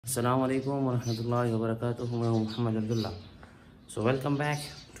Assalamu alaikum wa rahmatullahi wa barakatuh. मैं हूँ Mohammad Abdullah. So welcome back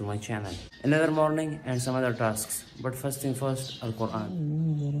to my channel. Another morning and some other tasks. But first thing first, Al-Quran.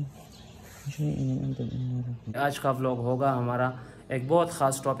 आज का vlog होगा हमारा एक बहुत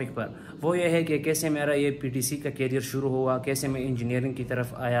ख़ास टॉपिक पर. वो ये है कि कैसे मेरा ये पीटीसी का कैरियर शुरू हुआ, कैसे मैं इंजीनियरिंग की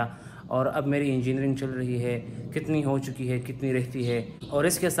तरफ आया और अब मेरी इंजीनियरिंग चल रही है, कितनी हो चुकी है, कितनी रहती है, और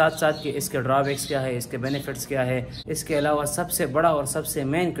इसके साथ साथ कि इसके ड्रॉबैक्स क्या है, इसके बेनिफिट्स क्या है. इसके अलावा सबसे बड़ा और सबसे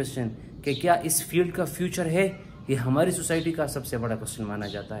मेन क्वेश्चन कि क्या इस फील्ड का फ्यूचर है, ये हमारी सोसाइटी का सबसे बड़ा क्वेश्चन माना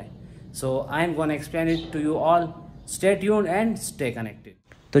जाता है. सो I am gonna explain it to you all. Stay tuned and stay connected.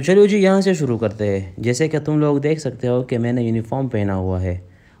 तो चलिए जी, यहाँ से शुरू करते हैं. जैसे कि तुम लोग देख सकते हो कि मैंने यूनिफॉर्म पहना हुआ है,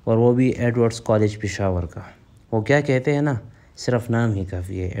 और वो भी एडवर्ड्स कॉलेज पेशावर का. वो क्या कहते हैं ना, सिर्फ नाम ही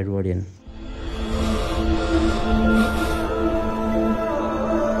काफ़ी है, एडवर्डियन.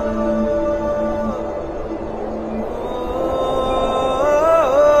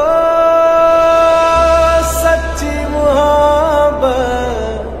 सच्ची मोहब्बत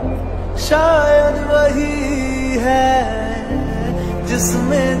शायद वही है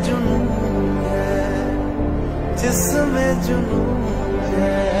जिसमें जुनून है, जिसमें जुनून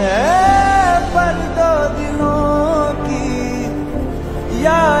है. पर दो दिलों की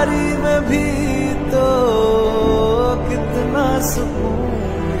यारी में भी तो कितना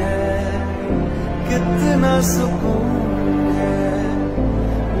सुकून है, कितना सुकून है.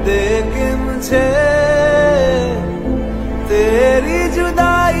 देख मुझे तेरी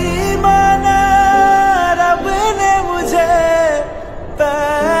जुदाई माना, रब ने मुझे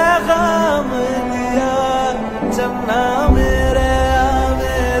पैगाम दिया. चन्ना मेरे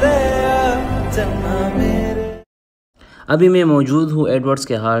चन्ना मेरे. अभी मैं मौजूद हूँ एडवर्ड्स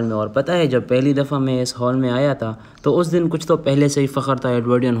के हॉल में, और पता है जब पहली दफ़ा मैं इस हॉल में आया था तो उस दिन कुछ तो पहले से ही फ़ख्र था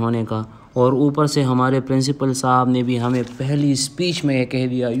एडवर्डियन होने का, और ऊपर से हमारे प्रिंसिपल साहब ने भी हमें पहली स्पीच में ये कह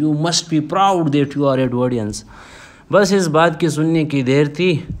दिया, you must be proud that you are एडवर्डियंस. बस इस बात की सुनने की देर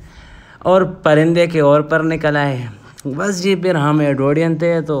थी और परिंदे के और पर निकल आए. बस जी, फिर हम एडवर्डियन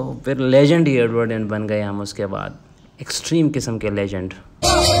थे तो फिर लेजेंड ही एडवर्डियन बन गए हम. उसके बाद एक्सट्रीम किस्म के लेजेंड.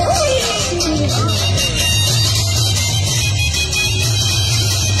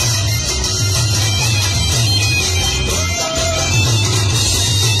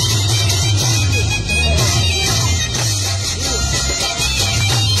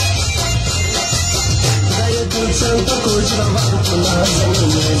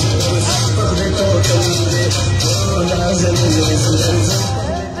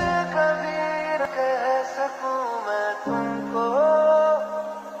 कबीर कह सकूं मैं तुमको,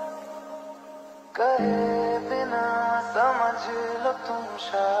 कहे बिना समझ लो तुम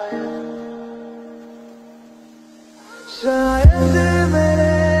शायद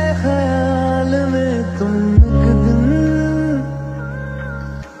मेरे ख्याल में तुम एक दिन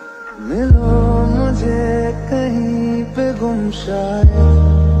मिलो मुझे कहीं पे गुम शायद.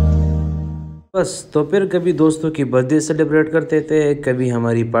 बस तो फिर कभी दोस्तों की बर्थडे सेलिब्रेट करते थे, कभी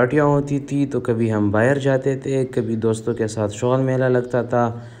हमारी पार्टियां होती थी, तो कभी हम बाहर जाते थे, कभी दोस्तों के साथ शॉल मेला लगता था,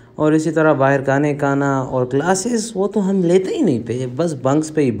 और इसी तरह बाहर खाने खाना. और क्लासेस वो तो हम लेते ही नहीं थे, बस बंक्स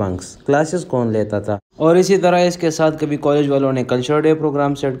पे ही बंक्स. क्लासेस कौन लेता था. और इसी तरह इसके साथ कभी कॉलेज वालों ने कल्चर डे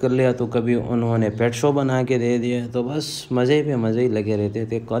प्रोग्राम सेट कर लिया, तो कभी उन्होंने पेट शो बना के दे दिया. तो बस मज़े पे मज़े ही लगे रहते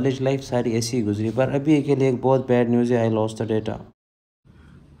थे. कॉलेज लाइफ सारी ऐसी ही गुजरी. पर अभी के लिए एक बहुत बैड न्यूज़ है, आई लॉस्ट द डेटा.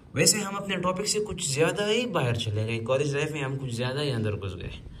 वैसे हम अपने टॉपिक से कुछ ज़्यादा ही बाहर चले गए. कॉलेज लाइफ में हम कुछ ज़्यादा ही अंदर घुस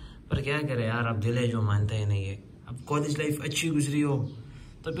गए. पर क्या करें यार, अब दिल है जो मानता ही नहीं है. अब कॉलेज लाइफ अच्छी गुजरी हो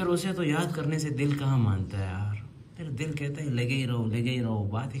तो फिर उसे तो याद करने से दिल कहाँ मानता है यार. फिर दिल कहता है लगे ही रहो,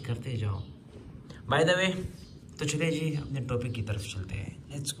 बात ही करते जाओ. बाय द वे, तो चले जी अपने टॉपिक की तरफ चलते हैं.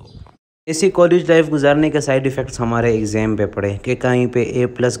 Let's go. ऐसी कॉलेज लाइफ गुजारने के साइड इफ़ेक्ट्स हमारे एग्ज़ाम पे पड़े कि कहीं पे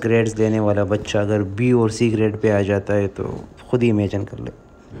A+ ग्रेड्स लेने वाला बच्चा अगर B और C ग्रेड पे आ जाता है तो खुद ही इमेजिन कर ले.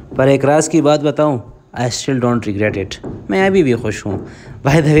 पर एक राज की बात बताऊं, I still don't regret it. मैं अभी भी खुश हूँ.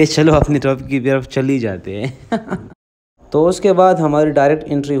 बाय द वे, चलो अपनी टॉपिक की तरफ चली जाते हैं. तो उसके बाद हमारी डायरेक्ट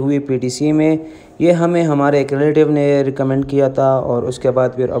एंट्री हुई पीटीसी में. ये हमें हमारे एक रिलेटिव ने रिकमेंड किया था, और उसके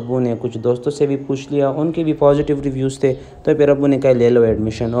बाद फिर अब्बू ने कुछ दोस्तों से भी पूछ लिया, उनके भी पॉजिटिव रिव्यूज़ थे, तो फिर अब्बू ने कहा ले लो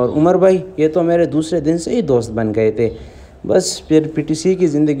एडमिशन. और उमर भाई ये तो मेरे दूसरे दिन से ही दोस्त बन गए थे. बस फिर पीटीसी की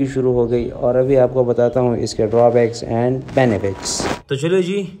ज़िंदगी शुरू हो गई, और अभी आपको बताता हूँ इसके ड्रॉबैक्स एंड बेनिफिट्स. तो चलो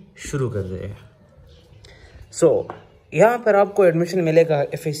जी शुरू कर रहे हैं. यहाँ पर आपको एडमिशन मिलेगा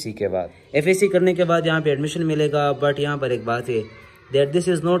एफएससी के बाद. एफएससी करने के बाद यहाँ पे एडमिशन मिलेगा. बट यहाँ पर एक बात है, that this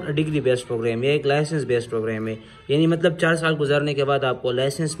is not a degree based programme, ये एक लाइसेंस बेस्ड प्रोग्राम है. यानी मतलब 4 साल गुजारने के बाद आपको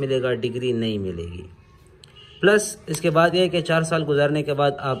लाइसेंस मिलेगा, डिग्री नहीं मिलेगी. प्लस इसके बाद ये है कि 4 साल गुजारने के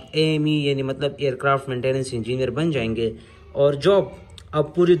बाद आप AME यानी मतलब एयरक्राफ्ट मेंटेनेंस इंजीनियर बन जाएंगे, और जॉब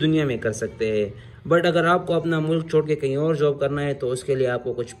आप पूरी दुनिया में कर सकते हैं। बट अगर आपको अपना मुल्क छोड़ के कहीं और जॉब करना है तो उसके लिए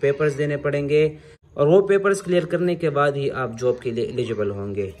आपको कुछ पेपर्स देने पड़ेंगे, और वो पेपर्स क्लियर करने के बाद ही आप जॉब के लिए एलिजिबल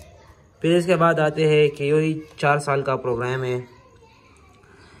होंगे। फिर इसके बाद आते हैं कि यही 4 साल का प्रोग्राम है।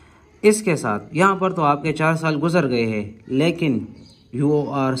 इसके साथ यहाँ पर तो आपके 4 साल गुजर गए हैं, लेकिन you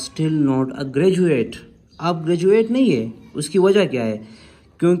are still not a graduate. आप ग्रेजुएट नहीं है। उसकी वजह क्या है?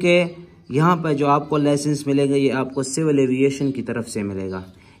 क्योंकि यहाँ पर जो आपको लाइसेंस मिलेगा ये आपको सिविल एविएशन की तरफ से मिलेगा,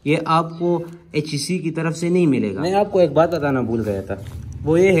 ये आपको HEC की तरफ से नहीं मिलेगा। मैं आपको एक बात बताना भूल गया था,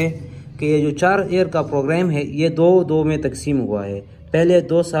 वो ये है कि ये जो 4 ईयर का प्रोग्राम है ये दो में तकसीम हुआ है। पहले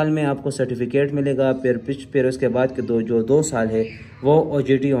 2 साल में आपको सर्टिफिकेट मिलेगा, फिर उसके बाद के 2 साल है वो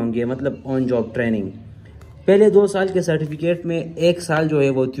OJT होंगे, मतलब ऑन जॉब ट्रेनिंग। पहले 2 साल के सर्टिफिकेट में 1 साल जो है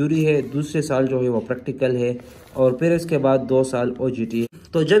वो थ्योरी है, दूसरे साल जो है वो प्रैक्टिकल है, और फिर इसके बाद 2 साल OJT।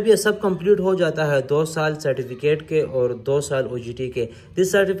 तो जब ये सब कंप्लीट हो जाता है 2 साल सर्टिफिकेट के और 2 साल OJT के,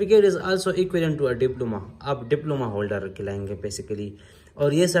 this certificate is also equivalent to a diploma. आप डिप्लोमा होल्डर कहलाएंगे बेसिकली।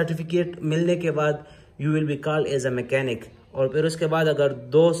 और ये सर्टिफिकेट मिलने के बाद you will be called as a mechanic, और फिर उसके बाद अगर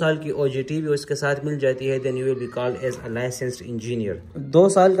 2 साल की OJT भी उसके साथ मिल जाती है then you will be called as a licensed engineer. 2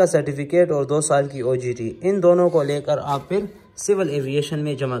 साल का सर्टिफिकेट और 2 साल की OJT, इन दोनों को लेकर आप फिर सिविल एविएशन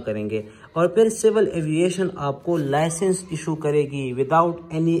में जमा करेंगे, और फिर सिविल एविएशन आपको लाइसेंस इशू करेगी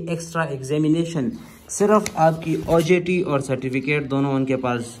विदाउट एनी एक्स्ट्रा एग्जामिनेशन। सिर्फ आपकी OJT और सर्टिफिकेट दोनों उनके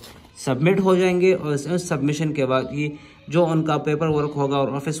पास सबमिट हो जाएंगे, और उस सबमिशन के बाद ही जो उनका पेपर वर्क होगा और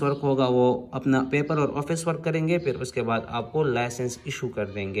ऑफिस वर्क होगा वो अपना पेपर और ऑफिस वर्क करेंगे, फिर उसके बाद आपको लाइसेंस इशू कर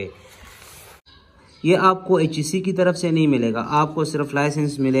देंगे। ये आपको HEC की तरफ से नहीं मिलेगा, आपको सिर्फ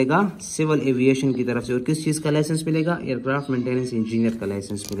लाइसेंस मिलेगा सिविल एविएशन की तरफ से। और किस चीज़ का लाइसेंस मिलेगा? एयरक्राफ्ट मेंटेनेंस इंजीनियर का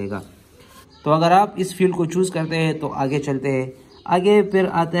लाइसेंस मिलेगा। तो अगर आप इस फील्ड को चूज़ करते हैं तो आगे चलते हैं। आगे फिर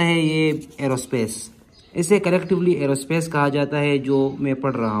आता है ये एरोस्पेस। इसे कलेक्टिवली एरोस्पेस कहा जाता है, जो मैं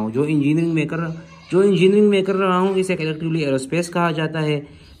पढ़ रहा हूँ, जो इंजीनियरिंग में कर रहा हूँ इसे कलेक्टिवली एरोस्पेस कहा जाता है।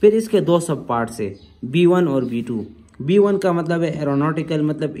 फिर इसके 2 सब पार्ट्स है, B1 और B2। B1 का मतलब है एरोनॉटिकल,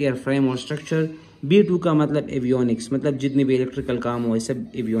 मतलब एयर फ्रेम और स्ट्रक्चर। B2 का मतलब एवियोनिक्स, मतलब जितने भी इलेक्ट्रिकल काम हो ये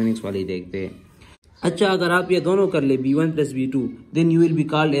सब एवियोनिक्स वाले ही देखते हैं। अच्छा, अगर आप ये दोनों कर ले B1 + B2 then you will be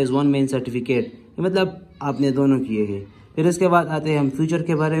called as 1 man certificate, मतलब आपने दोनों किए हैं। फिर इसके बाद आते हैं हम फ्यूचर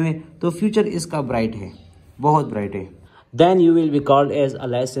के बारे में। तो फ्यूचर इसका ब्राइट है, बहुत ब्राइट है। Then you will be called as a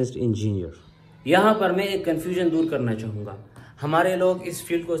licensed engineer. यहाँ पर मैं एक कन्फ्यूजन दूर करना चाहूँगा। हमारे लोग इस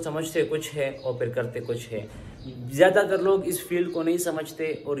फील्ड को समझते कुछ है और फिर करते कुछ है। ज़्यादातर लोग इस फील्ड को नहीं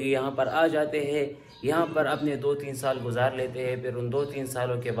समझते और ये यहाँ पर आ जाते हैं, यहाँ पर अपने 2-3 साल गुजार लेते हैं। फिर उन 2-3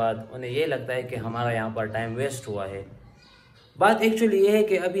 सालों के बाद उन्हें ये लगता है कि हमारा यहाँ पर टाइम वेस्ट हुआ है। बात एक्चुअली ये है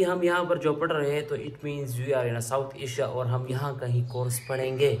कि अभी हम यहाँ पर जो पढ़ रहे हैं तो it means we are in south Asia, और हम यहाँ कहीं कोर्स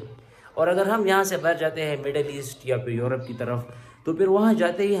पढ़ेंगे। और अगर हम यहाँ से बाहर जाते हैं मिडिल ईस्ट या फिर यूरोप की तरफ, तो फिर वहाँ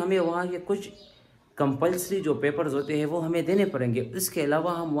जाते ही हमें वहाँ के कुछ कंपल्सरी जो पेपर्स होते हैं वो हमें देने पड़ेंगे। इसके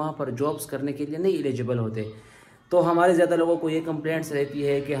अलावा हम वहाँ पर जॉब्स करने के लिए नहीं एलिजिबल होते। तो हमारे ज़्यादा लोगों को ये कंप्लेंट्स रहती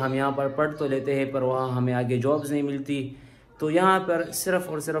है कि हम यहाँ पर पढ़ तो लेते हैं पर वहाँ हमें आगे जॉब्स नहीं मिलती। तो यहाँ पर सिर्फ़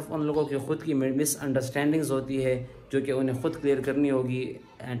और सिर्फ उन लोगों की ख़ुद की मिसअंडरस्टैंडिंग्स होती है जो कि उन्हें ख़ुद क्लियर करनी होगी,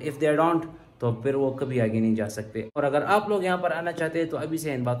 एंड इफ़ दे डोंट तो फिर वो कभी आगे नहीं जा सकते। और अगर आप लोग यहाँ पर आना चाहते हैं तो अभी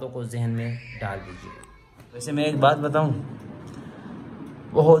से इन बातों को जहन में डाल दीजिए। वैसे मैं एक बात बताऊँ,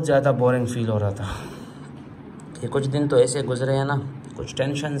 बहुत ज़्यादा बोरिंग फील हो रहा था। ये कुछ दिन तो ऐसे गुजरे हैं ना, कुछ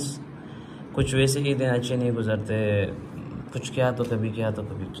टेंशन्स, कुछ वैसे ही दिन अच्छे नहीं गुजरते, कुछ क्या तो कभी क्या तो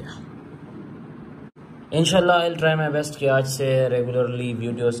कभी क्या। इंशाल्लाह I will try my best कि आज से रेगुलरली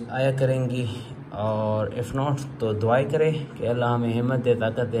वीडियोस आया करेंगी, और इफ़ नॉट तो दुआई करें कि अल्लाह हमें हिम्मत दे,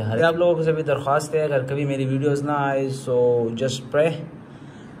 ताकत दे। हर आप लोगों से भी दरख्वास्त है, अगर कभी मेरी वीडियोस ना आए सो जस्ट प्रे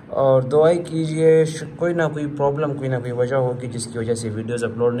और दुआई कीजिए। कोई ना कोई प्रॉब्लम, कोई ना कोई वजह होगी जिसकी वजह से वीडियोस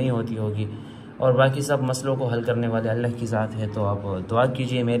अपलोड नहीं होती होगी, और बाकी सब मसलों को हल करने वाले अल्लाह की ज़ात है। तो आप दुआ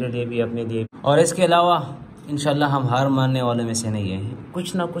कीजिए मेरे लिए भी, अपने लिए भी। और इसके अलावा इंशाल्लाह हम हार मानने वालों में से नहीं हैं,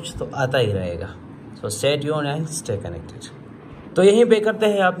 कुछ ना कुछ तो आता ही रहेगा। So stay tuned and stay connected. तो यहीं पे करते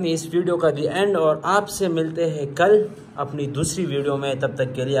हैं अपनी इस वीडियो का दी एंड, और आपसे मिलते हैं कल अपनी दूसरी वीडियो में। तब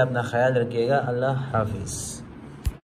तक के लिए अपना ख्याल रखिएगा। अल्लाह हाफिज़।